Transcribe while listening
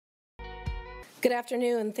Good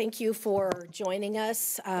afternoon. Thank you for joining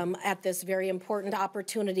us at this very important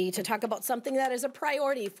opportunity to talk about something that is a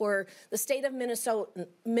priority for the state of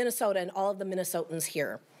Minnesota and all of the Minnesotans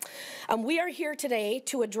here. We are here today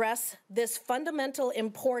to address this fundamental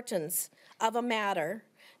importance of a matter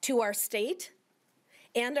to our state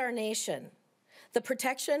and our nation, the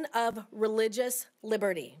protection of religious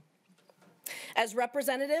liberty. As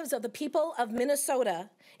representatives of the people of Minnesota,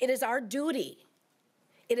 it is our duty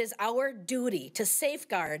to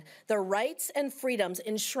safeguard the rights and freedoms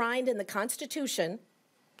enshrined in the Constitution,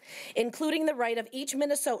 including the right of each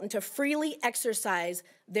Minnesotan to freely exercise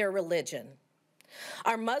their religion.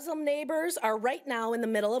 Our Muslim neighbors are right now in the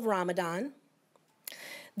middle of Ramadan.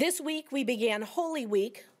 This week we began Holy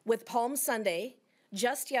Week with Palm Sunday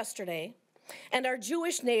just yesterday, and our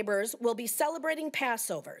Jewish neighbors will be celebrating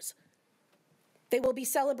Passovers. They will be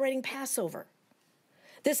celebrating Passover.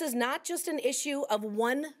 This is not just an issue of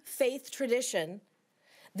one faith tradition.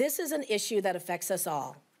 This is an issue that affects us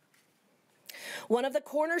all. One of the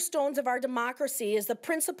cornerstones of our democracy is the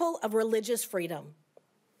principle of religious freedom.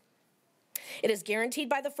 It is guaranteed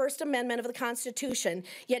by the First Amendment of the Constitution,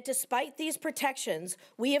 yet despite these protections,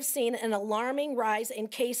 we have seen an alarming rise in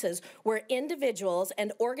cases where individuals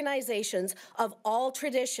and organizations of all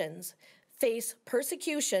traditions face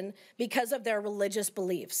persecution because of their religious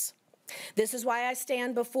beliefs. This is why I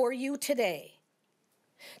stand before you today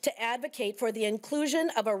to advocate for the inclusion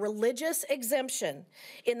of a religious exemption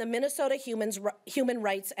in the Minnesota Human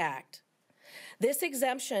Rights Act. This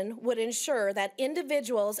exemption would ensure that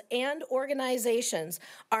individuals and organizations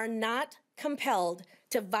are not compelled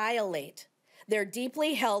to violate their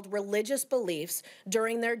deeply held religious beliefs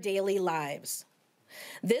during their daily lives.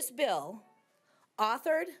 This bill,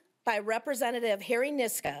 authored by Representative Harry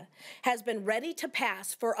Niska, has been ready to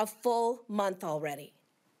pass for a full month already.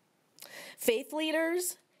 Faith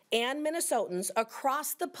leaders and Minnesotans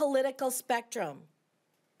across the political spectrum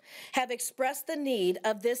have expressed the need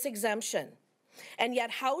of this exemption, and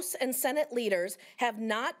yet House and Senate leaders have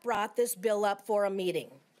not brought this bill up for a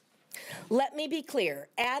meeting. Let me be clear,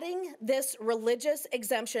 adding this religious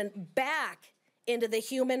exemption back into the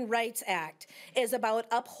Human Rights Act is about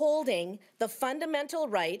upholding the fundamental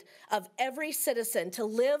right of every citizen to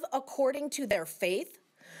live according to their faith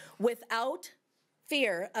without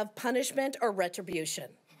fear of punishment or retribution.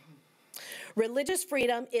 Religious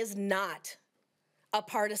freedom is not a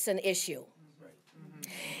partisan issue.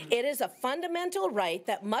 It is a fundamental right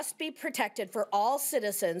that must be protected for all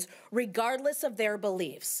citizens regardless of their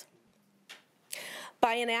beliefs.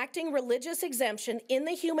 By enacting religious exemption in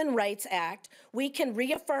the Human Rights Act, we can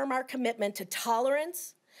reaffirm our commitment to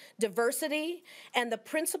tolerance, diversity, and the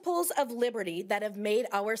principles of liberty that have made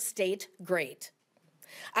our state great.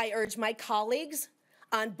 I urge my colleagues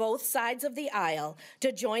on both sides of the aisle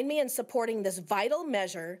to join me in supporting this vital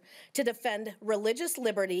measure to defend religious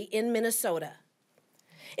liberty in Minnesota.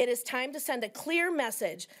 It is time to send a clear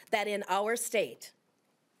message that in our state,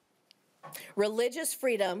 religious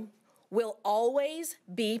freedom will always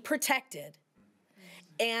be protected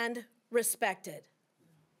and respected.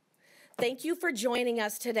 Thank you for joining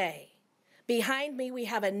us today. Behind me, we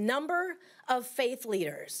have a number of faith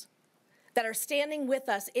leaders that are standing with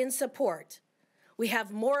us in support. We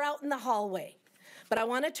have more out in the hallway, but I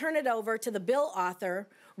want to turn it over to the bill author,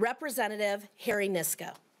 Representative Harry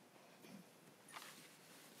Niska.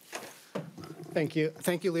 Thank you.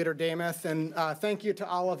 Thank you, Leader Demuth, and thank you to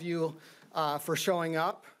all of you for showing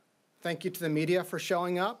up. Thank you to the media for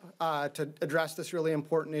showing up to address this really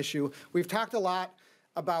important issue. We've talked a lot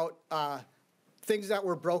about things that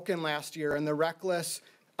were broken last year and the reckless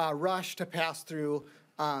rush to pass through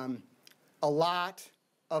a lot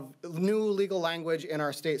of new legal language in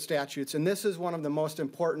our state statutes. And this is one of the most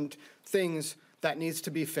important things that needs to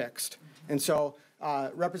be fixed. And so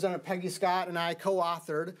Representative Peggy Scott and I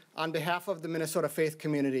co-authored on behalf of the Minnesota faith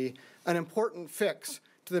community an important fix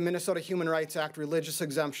to the Minnesota Human Rights Act religious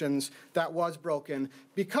exemptions that was broken,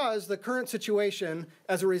 because the current situation,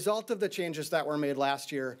 as a result of the changes that were made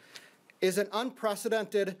last year, is an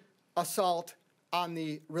unprecedented assault on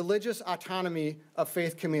the religious autonomy of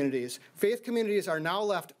faith communities. Faith communities are now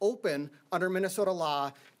left open under Minnesota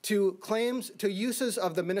law to claims, to uses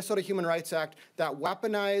of the Minnesota Human Rights Act that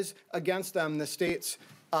weaponize against them the state's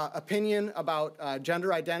opinion about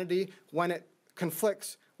gender identity when it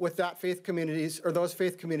conflicts with that faith communities, or those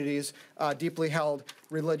faith communities' deeply held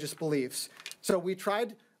religious beliefs. So we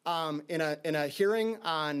tried in a hearing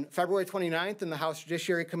on February 29th in the House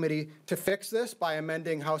Judiciary Committee to fix this by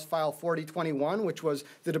amending House File 4021, which was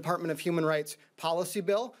the Department of Human Rights policy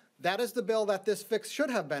bill. That is the bill that this fix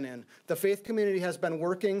should have been in. The faith community has been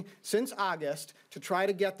working since August to try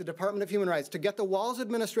to get the Department of Human Rights, to get the Walz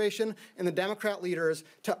administration and the Democrat leaders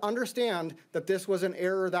to understand that this was an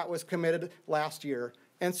error that was committed last year.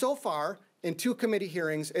 And so far, in 2 committee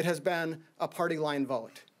hearings, it has been a party line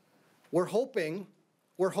vote. We're asking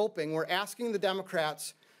the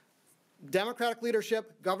Democrats, Democratic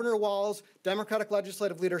leadership, Governor Walz, Democratic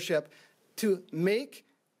legislative leadership, to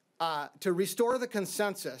restore the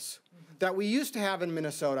consensus that we used to have in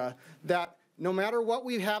Minnesota, that no matter what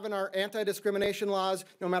we have in our anti-discrimination laws,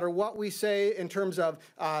 no matter what we say in terms of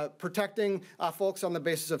protecting folks on the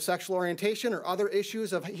basis of sexual orientation or other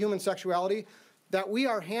issues of human sexuality, that we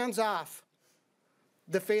are hands off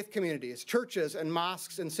the faith communities, churches and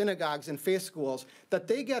mosques and synagogues and faith schools, that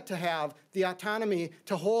they get to have the autonomy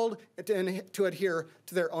to hold and to adhere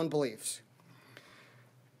to their own beliefs.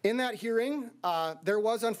 In that hearing, there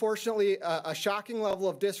was unfortunately a shocking level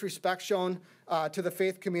of disrespect shown to the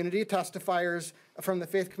faith community. Testifiers from the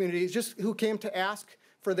faith community just who came to ask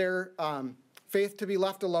for their faith to be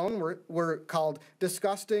left alone were called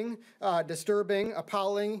disgusting, disturbing,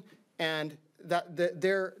 appalling, and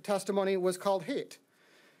their testimony was called hate.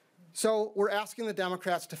 So we're asking the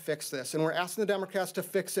Democrats to fix this, and we're asking the Democrats to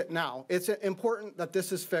fix it now. It's important that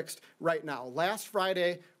this is fixed right now. Last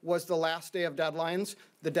Friday was the last day of deadlines.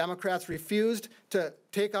 The Democrats refused to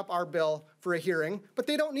take up our bill for a hearing, but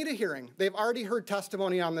they don't need a hearing. They've already heard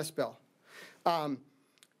testimony on this bill.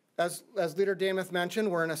 As Leader Demuth mentioned,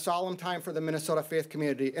 we're in a solemn time for the Minnesota faith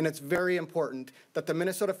community, and it's very important that the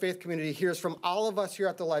Minnesota faith community hears from all of us here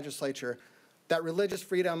at the legislature that religious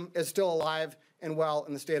freedom is still alive and well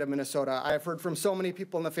in the state of Minnesota. I have heard from so many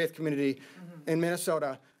people in the faith community in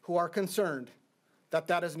Minnesota who are concerned that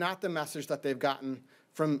that is not the message that they've gotten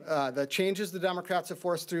from the changes the Democrats have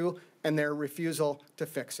forced through and their refusal to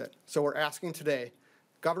fix it. So we're asking today,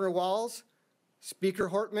 Governor Walz, Speaker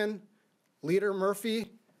Hortman, Leader Murphy,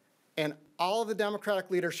 and all of the Democratic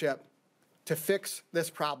leadership to fix this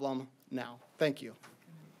problem now. Thank you.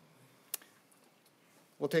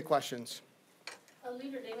 We'll take questions.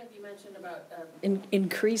 Leader Demuth, you mentioned about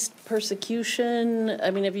increased persecution. I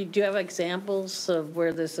mean, do you have examples of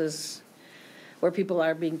where people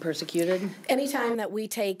are being persecuted? Anytime that we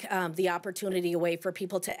take the opportunity away for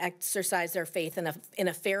people to exercise their faith in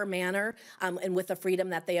a fair manner and with the freedom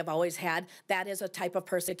that they have always had, that is a type of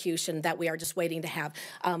persecution that we are just waiting to have.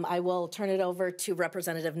 I will turn it over to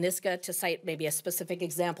Representative Niska to cite maybe a specific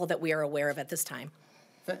example that we are aware of at this time.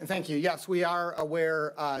 Thank you. Yes, we are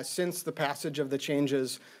aware since the passage of the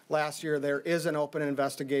changes last year, there is an open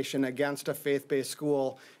investigation against a faith-based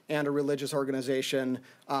school and a religious organization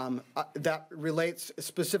that relates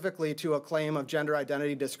specifically to a claim of gender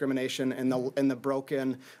identity discrimination in the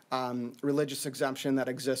broken religious exemption that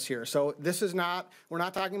exists here. So this is not, we're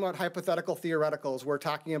not talking about hypothetical theoreticals. We're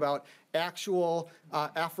talking about actual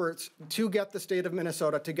efforts to get the state of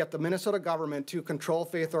Minnesota, to get the Minnesota government to control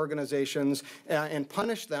faith organizations and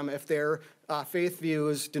punish them if their faith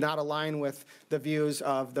views do not align with the views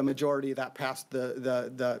of the majority that passed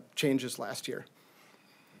the changes last year.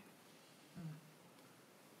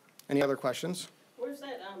 Any other questions? Where's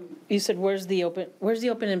that? You said where's the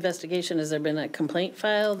open investigation? Has there been a complaint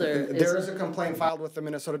filed, or there is a complaint filed with the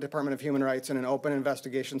Minnesota Department of Human Rights and an open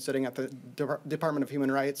investigation sitting at the Department of Human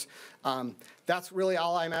Rights. That's really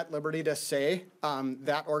all I'm at liberty to say.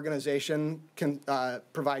 That organization can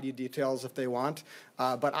provide you details if they want,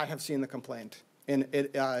 but I have seen the complaint, and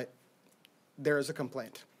there is a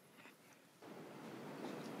complaint.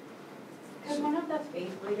 Could one of the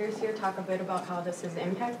faith leaders here talk a bit about how this has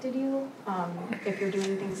impacted you, if you're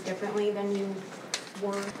doing things differently than you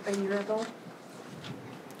were a year ago?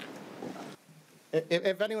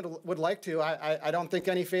 If anyone would like to, I don't think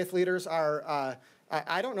any faith leaders are,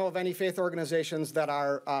 I don't know of any faith organizations that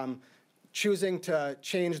are choosing to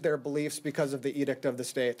change their beliefs because of the edict of the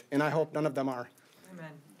state, and I hope none of them are.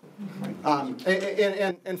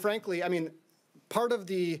 Amen. And frankly, I mean, part of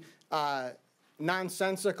the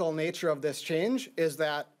nonsensical nature of this change is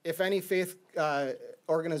that if any faith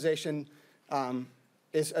organization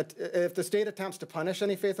if the state attempts to punish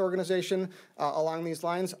any faith organization along these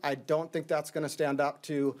lines, I don't think that's going to stand up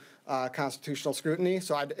to constitutional scrutiny.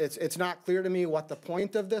 So it's not clear to me what the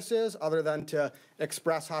point of this is, other than to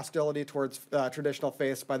express hostility towards traditional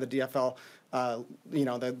faiths by the DFL,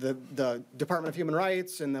 the Department of Human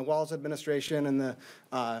Rights and the Walz administration and the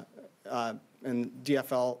and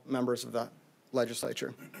DFL members of the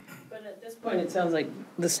legislature. But at this point, it sounds like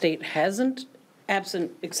the state hasn't,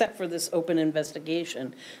 except for this open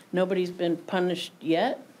investigation, nobody's been punished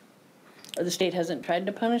yet? Or the state hasn't tried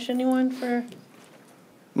to punish anyone for?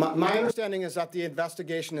 My understanding is that the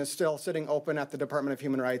investigation is still sitting open at the Department of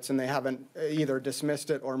Human Rights, and they haven't either dismissed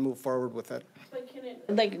it or moved forward with it. But can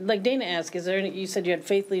it, like Dana asked, is there any, you said you had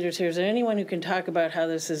faith leaders here, is there anyone who can talk about how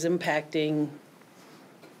this is impacting,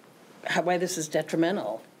 why this is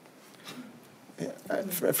detrimental?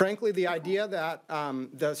 Frankly, the idea that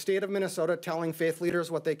the state of Minnesota telling faith leaders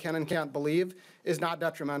what they can and can't believe is not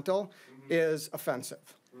detrimental is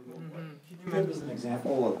offensive. Can you give us an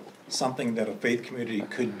example of something that a faith community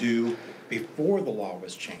could do before the law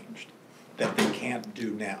was changed that they can't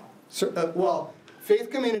do now? So, well, faith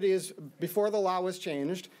communities, before the law was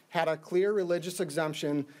changed, had a clear religious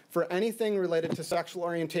exemption for anything related to sexual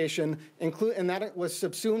orientation, and that it was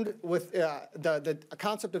subsumed with, the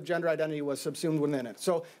concept of gender identity was subsumed within it.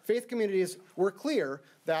 So faith communities were clear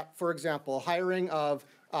that, for example, hiring of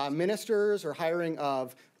ministers or hiring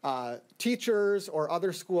of teachers or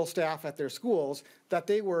other school staff at their schools, that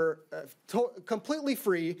they were completely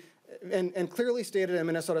free and clearly stated in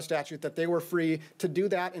Minnesota statute that they were free to do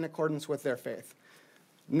that in accordance with their faith.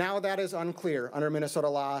 Now that is unclear under Minnesota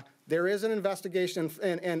law. There is an investigation,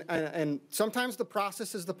 and sometimes the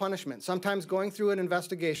process is the punishment. Sometimes going through an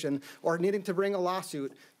investigation or needing to bring a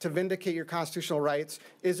lawsuit to vindicate your constitutional rights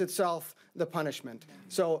is itself the punishment.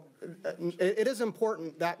 So it is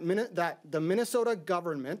important that the Minnesota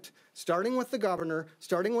government, starting with the governor,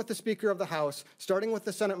 starting with the Speaker of the House, starting with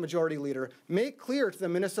the Senate Majority Leader, make clear to the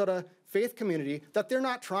Minnesota faith community that they're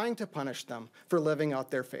not trying to punish them for living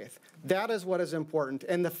out their faith. That is what is important.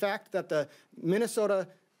 And the fact that the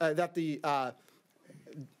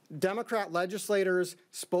Democrat legislators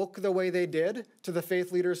spoke the way they did to the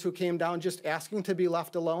faith leaders who came down just asking to be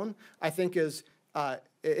left alone, I think is,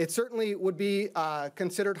 it certainly would be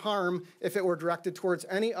considered harm if it were directed towards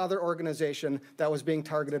any other organization that was being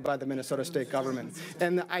targeted by the Minnesota state government.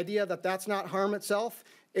 And the idea that that's not harm itself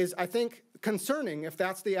is, I think, concerning if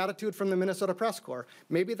that's the attitude from the Minnesota Press Corps.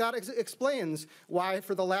 Maybe that explains why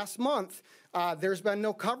for the last month there's been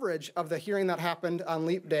no coverage of the hearing that happened on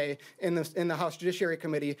Leap Day in the House Judiciary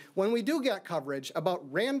Committee, when we do get coverage about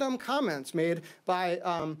random comments made by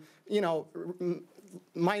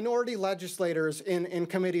minority legislators in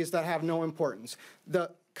committees that have no importance. The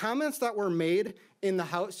comments that were made in the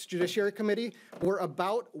House Judiciary Committee were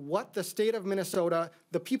about what the state of Minnesota,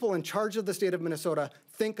 the people in charge of the state of Minnesota,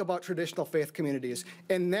 think about traditional faith communities.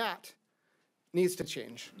 And that needs to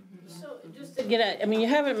change. So just to get at, I mean, you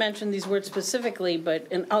haven't mentioned these words specifically, but,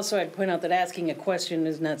 and also I'd point out that asking a question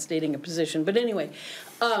is not stating a position. But anyway,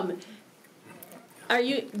 the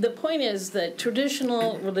point is that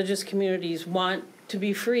traditional religious communities want to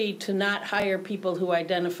be free to not hire people who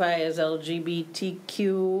identify as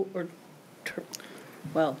LGBTQ or,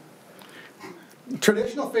 well.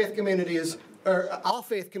 Traditional faith communities, or all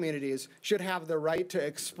faith communities, should have the right to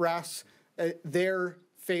express their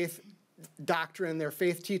faith doctrine, their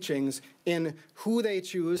faith teachings in who they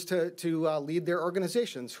choose to lead their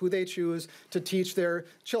organizations, who they choose to teach their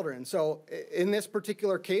children. So in this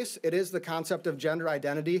particular case, it is the concept of gender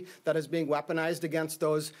identity that is being weaponized against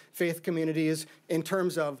those faith communities in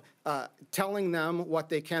terms of telling them what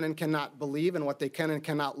they can and cannot believe and what they can and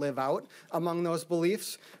cannot live out among those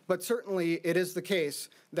beliefs. But certainly it is the case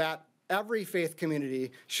that every faith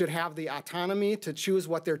community should have the autonomy to choose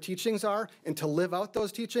what their teachings are and to live out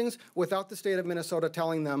those teachings without the state of Minnesota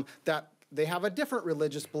telling them that they have a different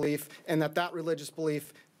religious belief and that religious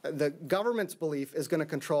belief, the government's belief, is going to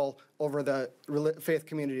control over the faith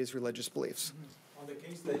community's religious beliefs. On the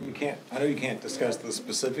case that you can't, I know you can't discuss the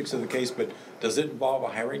specifics of the case, but does it involve a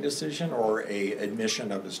hiring decision or a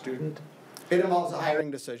admission of a student? It involves a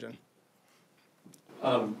hiring decision.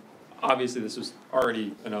 Obviously, this was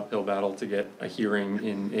already an uphill battle to get a hearing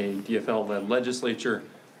in a DFL-led legislature.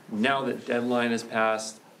 Now that deadline has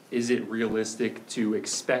passed, is it realistic to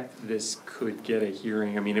expect this could get a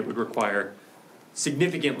hearing? I mean, it would require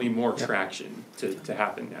significantly more traction to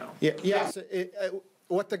happen now. Yes,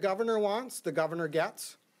 what the governor wants, the governor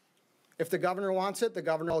gets. If the governor wants it, the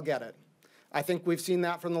governor will get it. I think we've seen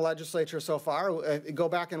that from the legislature so far. Go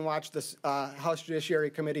back and watch this House Judiciary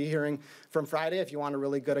Committee hearing from Friday if you want a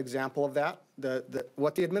really good example of that.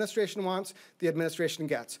 What the administration wants, the administration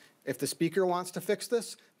gets. If the speaker wants to fix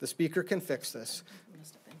this, the speaker can fix this.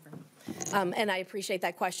 And I appreciate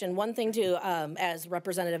that question. One thing too, as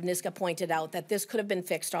Representative Niska pointed out, that this could have been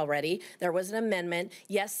fixed already. There was an amendment.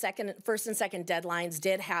 Yes, first and second deadlines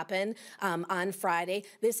did happen on Friday.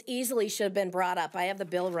 This easily should have been brought up. I have the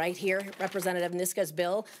bill right here, Representative Niska's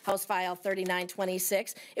bill, House File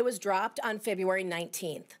 3926. It was dropped on February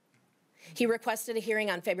 19th. He requested a hearing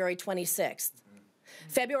on February 26th.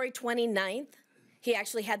 February 29th, he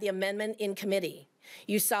actually had the amendment in committee.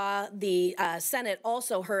 You saw the Senate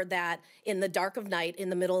also heard that in the dark of night, in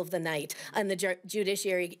the middle of the night, in the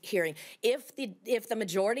judiciary hearing. If the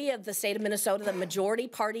majority of the state of Minnesota, the majority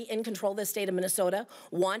party in control of the state of Minnesota,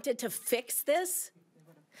 wanted to fix this,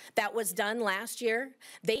 that was done last year,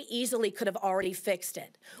 they easily could have already fixed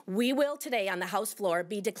it. We will today on the House floor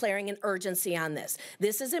be declaring an urgency on this.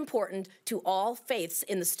 This is important to all faiths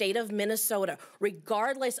in the state of Minnesota,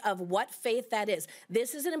 regardless of what faith that is.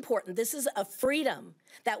 This is this is a freedom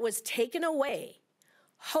that was taken away,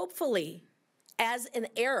 hopefully, as an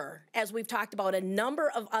error, as we've talked about a number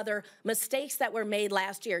of other mistakes that were made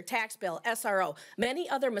last year, tax bill, SRO, many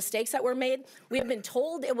other mistakes that were made. We have been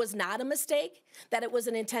told it was not a mistake, that it was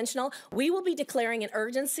an intentional. We will be declaring an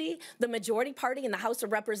urgency. The majority party in the House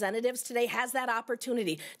of Representatives today has that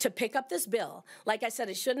opportunity to pick up this bill. Like I said,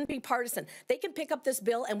 it shouldn't be partisan. They can pick up this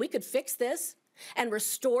bill and we could fix this and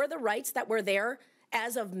restore the rights that were there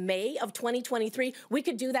as of May of 2023, we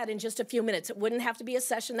could do that in just a few minutes. It wouldn't have to be a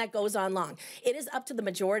session that goes on long. It is up to the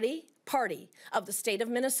majority party of the state of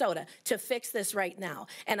Minnesota to fix this right now.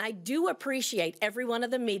 And I do appreciate every one of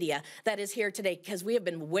the media that is here today because we have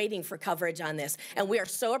been waiting for coverage on this. And we are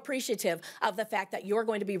so appreciative of the fact that you're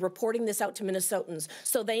going to be reporting this out to Minnesotans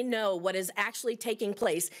so they know what is actually taking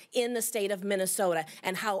place in the state of Minnesota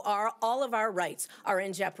and how all of our rights are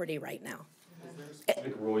in jeopardy right now.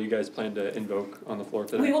 Specific rule you guys plan to invoke on the floor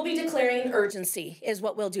today? We will be declaring urgency is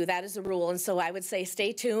what we'll do. That is the rule. And so I would say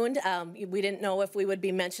stay tuned. We didn't know if we would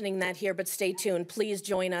be mentioning that here, but stay tuned. Please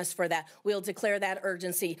join us for that. We'll declare that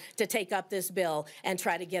urgency to take up this bill and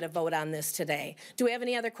try to get a vote on this today. Do we have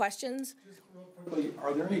any other questions? Just real quickly,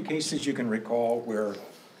 are there any cases you can recall where,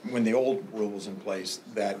 when the old rule was in place,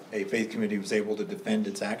 that a faith committee was able to defend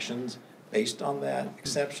its actions based on that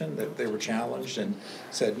exception, that they were challenged and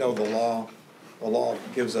said, no, the law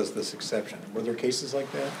gives us this exception? Were there cases like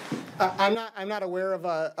that? I'm not aware of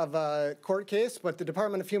a court case, but the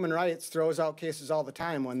Department of Human Rights throws out cases all the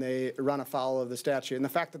time when they run afoul of the statute. And the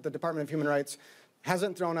fact that the Department of Human Rights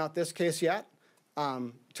hasn't thrown out this case yet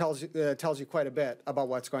tells you quite a bit about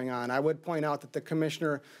what's going on. I would point out that the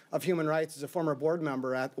Commissioner of Human Rights is a former board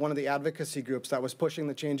member at one of the advocacy groups that was pushing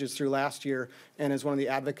the changes through last year and is one of the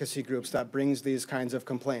advocacy groups that brings these kinds of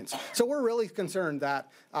complaints. So we're really concerned that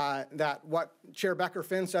that what Chair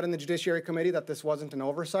Becker-Finn said in the Judiciary Committee, that this wasn't an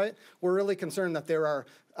oversight. We're really concerned that there are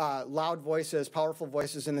loud voices, powerful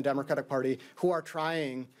voices in the Democratic Party who are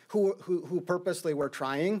trying, who purposely were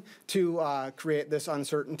trying to create this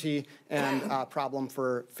uncertainty and problem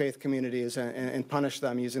for faith communities and punish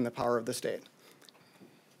them using the power of the state.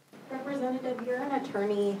 Representative, you're an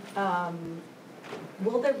attorney.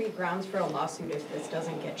 Will there be grounds for a lawsuit if this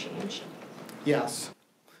doesn't get changed? Yes.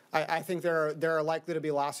 I think there are likely to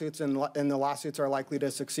be lawsuits, and the lawsuits are likely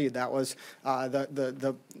to succeed. That was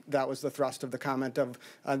that was the thrust of the comment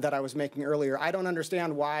that I was making earlier. I don't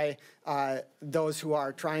understand why those who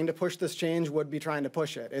are trying to push this change would be trying to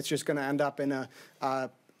push it. It's just going to end up in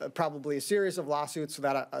probably a series of lawsuits so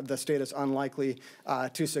that the state is unlikely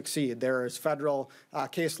to succeed. There is federal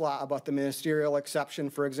case law about the ministerial exception,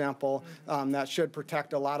 for example, that should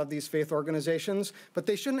protect a lot of these faith organizations, but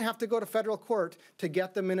they shouldn't have to go to federal court to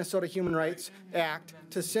get the Minnesota Human Rights Act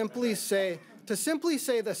to simply say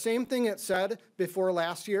the same thing it said before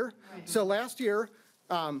last year. So last year,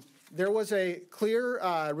 there was a clear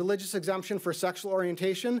religious exemption for sexual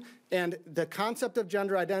orientation, and the concept of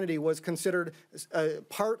gender identity was considered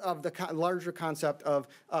part of the larger concept of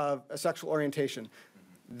sexual orientation.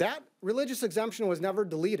 That religious exemption was never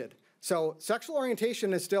deleted. So sexual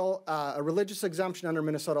orientation is still a religious exemption under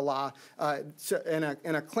Minnesota law,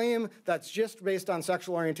 and a claim that's just based on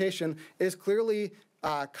sexual orientation is clearly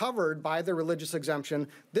covered by the religious exemption.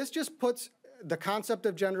 This just puts the concept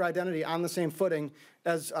of gender identity on the same footing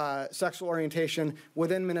as sexual orientation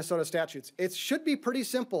within Minnesota statutes. It should be pretty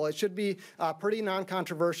simple. It should be a pretty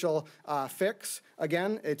non-controversial fix.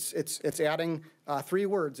 Again, it's adding 3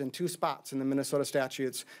 words in 2 spots in the Minnesota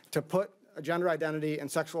statutes to put gender identity and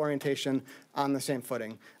sexual orientation on the same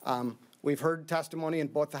footing. We've heard testimony in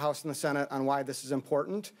both the House and the Senate on why this is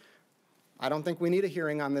important. I don't think we need a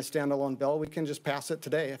hearing on this standalone bill. We can just pass it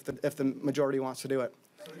today if the majority wants to do it.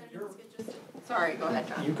 Sorry, go ahead,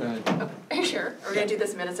 John. You go ahead. Okay. Are you sure? We're going to do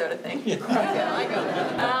this Minnesota thing? Yeah. I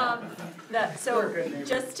go. So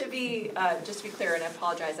just to be clear, and I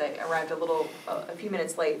apologize, I arrived a few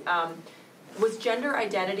minutes late. Was gender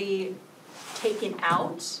identity taken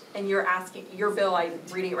out, and you're asking, your bill, I'm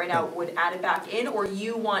reading it right now, would add it back in, or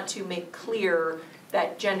you want to make clear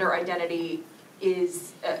that gender identity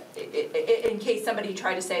is, in case somebody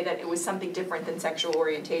tried to say that it was something different than sexual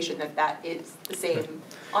orientation, that is the same,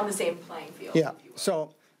 on the same playing field? Yeah,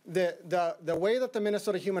 so the way that the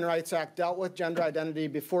Minnesota Human Rights Act dealt with gender identity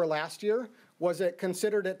before last year was it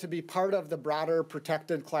considered it to be part of the broader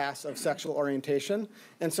protected class of sexual orientation.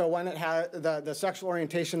 And so when it had the sexual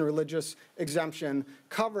orientation religious exemption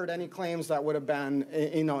covered any claims that would have been,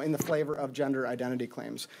 in the flavor of gender identity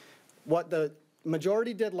claims. What the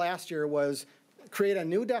majority did last year was create a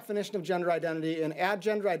new definition of gender identity and add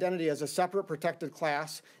gender identity as a separate protected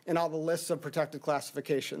class in all the lists of protected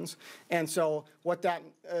classifications. And so what that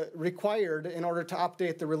required in order to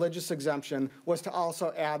update the religious exemption was to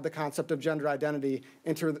also add the concept of gender identity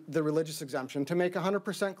into the religious exemption to make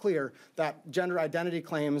 100% clear that gender identity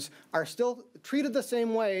claims are still treated the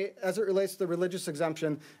same way as it relates to the religious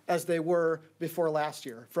exemption as they were before last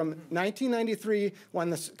year. From 1993, when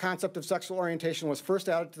the concept of sexual orientation was first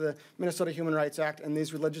added to the Minnesota Human Rights Act and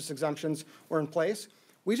these religious exemptions were in place,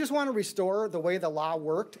 we just want to restore the way the law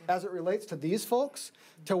worked as it relates to these folks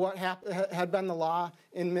to what had been the law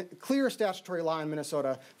in clear statutory law in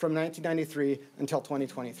Minnesota from 1993 until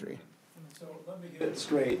 2023. So let me get it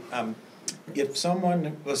straight. If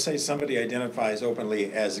someone, let's say somebody identifies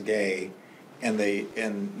openly as gay and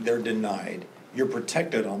they're denied, you're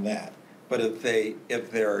protected on that. But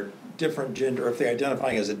if they're different gender, if they're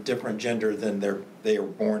identifying as a different gender than they are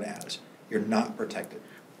born as, you're not protected.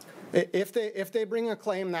 If they bring a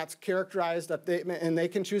claim that's characterized, and they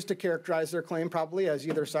can choose to characterize their claim probably as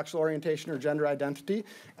either sexual orientation or gender identity,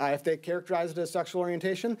 if they characterize it as sexual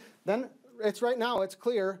orientation, then it's right now, it's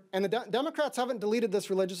clear, and the Democrats haven't deleted this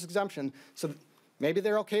religious exemption, so maybe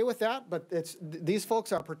they're okay with that, but these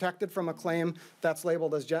folks are protected from a claim that's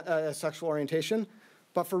labeled as sexual orientation.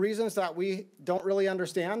 But for reasons that we don't really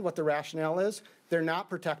understand what the rationale is, they're not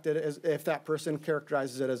protected if that person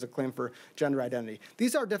characterizes it as a claim for gender identity.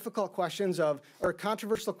 These are difficult questions or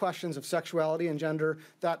controversial questions of sexuality and gender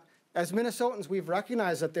that, as Minnesotans, we've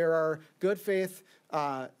recognized that there are good faith,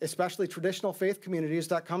 especially traditional faith communities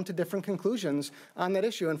that come to different conclusions on that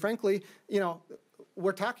issue. And frankly,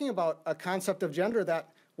 we're talking about a concept of gender that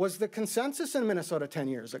was the consensus in Minnesota 10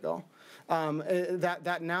 years ago.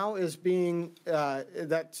 That now is being,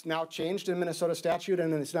 that's now changed in Minnesota statute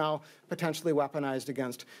and it's now potentially weaponized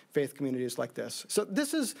against faith communities like this. So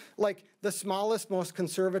this is like the smallest, most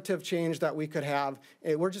conservative change that we could have.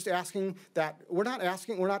 We're just asking that, we're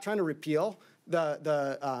not trying to repeal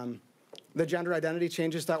the gender identity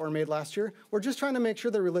changes that were made last year. We're just trying to make sure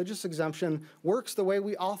the religious exemption works the way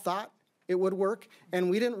we all thought it would work, and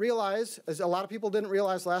we didn't realize, as a lot of people didn't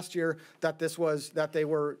realize last year, that they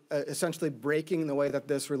were essentially breaking the way that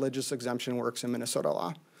this religious exemption works in Minnesota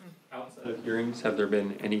law. Outside of hearings, have there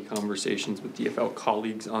been any conversations with DFL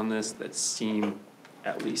colleagues on this that seem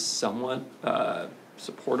at least somewhat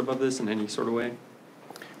supportive of this in any sort of way?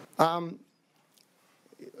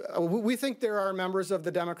 We think there are members of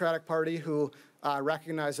the Democratic Party who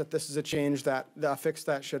recognize that this is a change, that a fix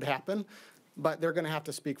that should happen, but they're going to have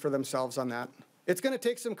to speak for themselves on that. It's going to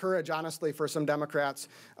take some courage, honestly, for some Democrats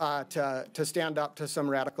to stand up to some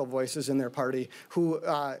radical voices in their party who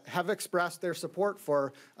have expressed their support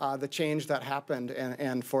for the change that happened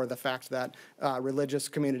and for the fact that religious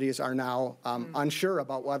communities are now unsure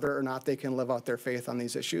about whether or not they can live out their faith on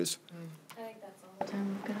these issues. I think that's all the time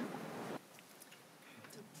we've got.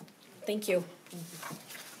 Thank you.